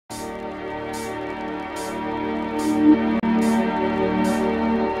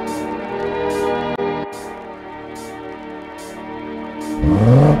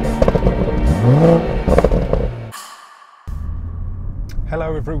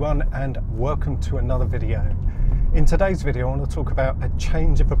everyone and welcome to another video. In today's video I want to talk about a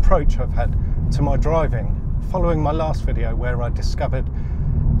change of approach I've had to my driving following my last video where I discovered,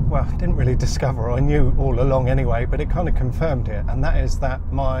 well, I didn't really discover, I knew all along anyway, but it kind of confirmed it, and that is that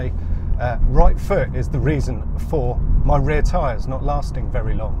my right foot is the reason for my rear tyres not lasting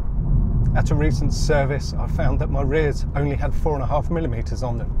very long. At a recent service I found that my rears only had 4.5mm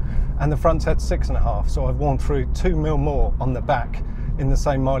on them and the fronts had 6.5, so I've worn through 2mm more on the back in the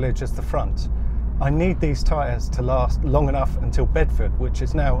same mileage as the front. I need these tyres to last long enough until Bedford, which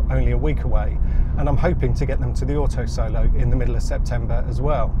is now only a week away, and I'm hoping to get them to the Auto Solo in the middle of September as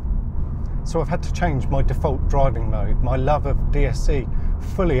well. So I've had to change my default driving mode. My love of DSC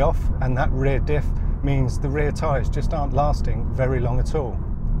fully off, and that rear diff means the rear tyres just aren't lasting very long at all.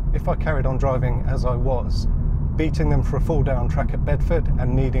 If I carried on driving as I was, beating them for a fall down track at Bedford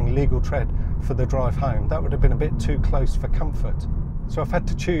and needing legal tread for the drive home, that would have been a bit too close for comfort. So I've had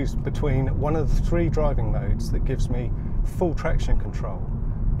to choose between one of the three driving modes that gives me full traction control: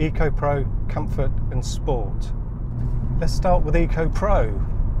 Eco Pro, Comfort and Sport. Let's start with Eco Pro.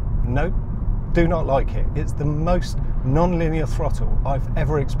 Nope, do not like it. It's the most non-linear throttle I've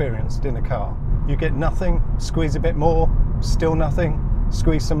ever experienced in a car. You get nothing, squeeze a bit more, still nothing,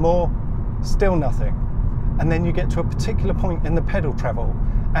 squeeze some more, still nothing. And then you get to a particular point in the pedal travel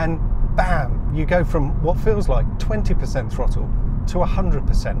and bam, you go from what feels like 20% throttle to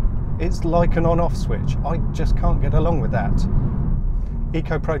 100%. It's like an on-off switch. I just can't get along with that.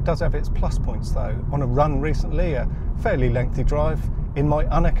 Eco Pro does have its plus points though. On a run recently, a fairly lengthy drive, in my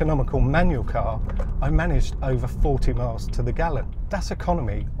uneconomical manual car, I managed over 40 miles to the gallon. That's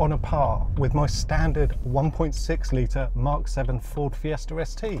economy on a par with my standard 1.6 litre Mark 7 Ford Fiesta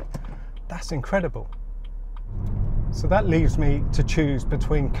ST. That's incredible. So that leaves me to choose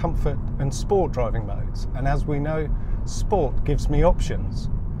between comfort and sport driving modes. And as we know, sport gives me options.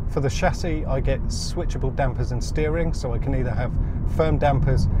 For the chassis, I get switchable dampers and steering, so I can either have firm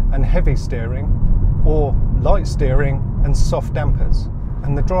dampers and heavy steering, or light steering and soft dampers.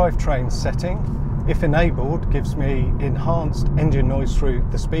 And the drivetrain setting, if enabled, gives me enhanced engine noise through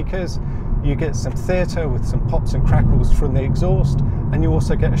the speakers. You get some theatre with some pops and crackles from the exhaust, and you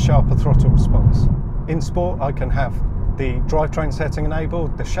also get a sharper throttle response. In sport, I can have the drivetrain setting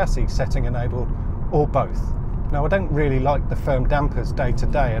enabled, the chassis setting enabled, or both. Now, I don't really like the firm dampers day to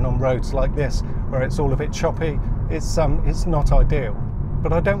day, and on roads like this where it's all a bit choppy, it's not ideal.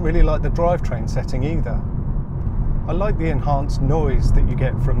 But I don't really like the drivetrain setting either. I like the enhanced noise that you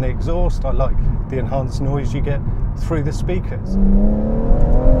get from the exhaust. I like the enhanced noise you get through the speakers.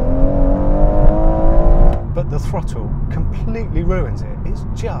 But the throttle completely ruins it. It's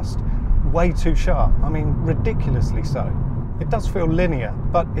just way too sharp. I mean, ridiculously so. It does feel linear,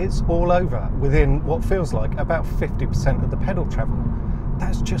 but it's all over within what feels like about 50% of the pedal travel.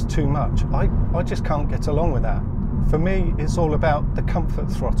 That's just too much. I just can't get along with that. For me, it's all about the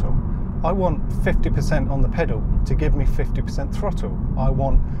comfort throttle. I want 50% on the pedal to give me 50% throttle. I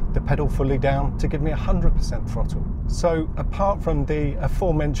want the pedal fully down to give me 100% throttle. So apart from the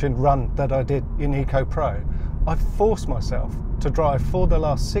aforementioned run that I did in Eco Pro, I've forced myself to drive for the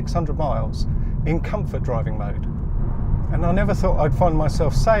last 600 miles in comfort driving mode. And I never thought I'd find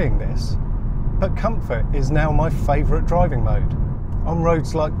myself saying this, but comfort is now my favourite driving mode. On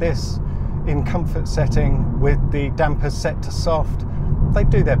roads like this, in comfort setting with the dampers set to soft, they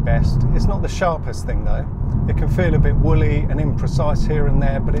do their best. It's not the sharpest thing though. It can feel a bit woolly and imprecise here and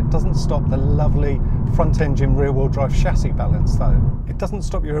there, but it doesn't stop the lovely front engine rear wheel drive chassis balance though. It doesn't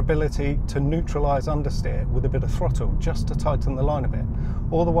stop your ability to neutralise understeer with a bit of throttle just to tighten the line a bit,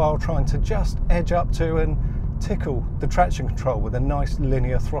 all the while trying to just edge up to and tickle the traction control with a nice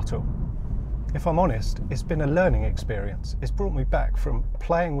linear throttle. If I'm honest, it's been a learning experience. It's brought me back from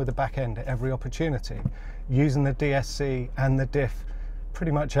playing with the back end at every opportunity, using the DSC and the diff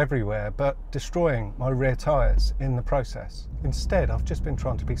pretty much everywhere, but destroying my rear tyres in the process. Instead, I've just been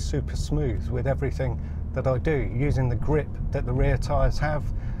trying to be super smooth with everything that I do, using the grip that the rear tyres have,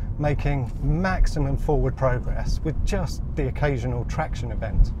 making maximum forward progress with just the occasional traction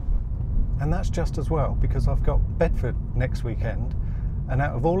event. And that's just as well because I've got Bedford next weekend, and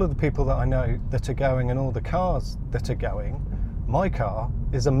out of all of the people that I know that are going and all the cars that are going, my car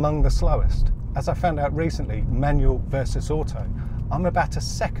is among the slowest. As I found out recently, manual versus auto, I'm about a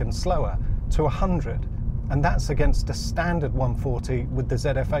second slower to 100, and that's against a standard 140 with the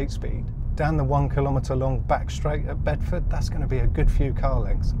ZF8 speed. Down the 1 kilometre long back straight at Bedford, that's going to be a good few car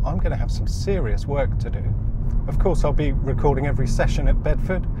lengths. I'm going to have some serious work to do. Of course, I'll be recording every session at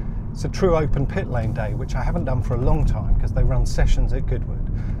Bedford. It's a true open pit lane day, which I haven't done for a long time because they run sessions at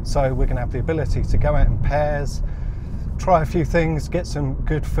Goodwood. So we're going to have the ability to go out in pairs, try a few things, get some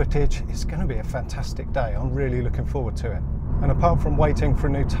good footage. It's going to be a fantastic day. I'm really looking forward to it. And apart from waiting for a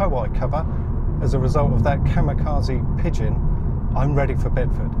new tow eye cover, as a result of that kamikaze pigeon, I'm ready for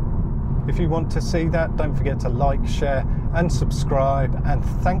Bedford. If you want to see that, don't forget to like, share and subscribe, and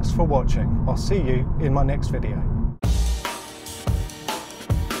thanks for watching. I'll see you in my next video.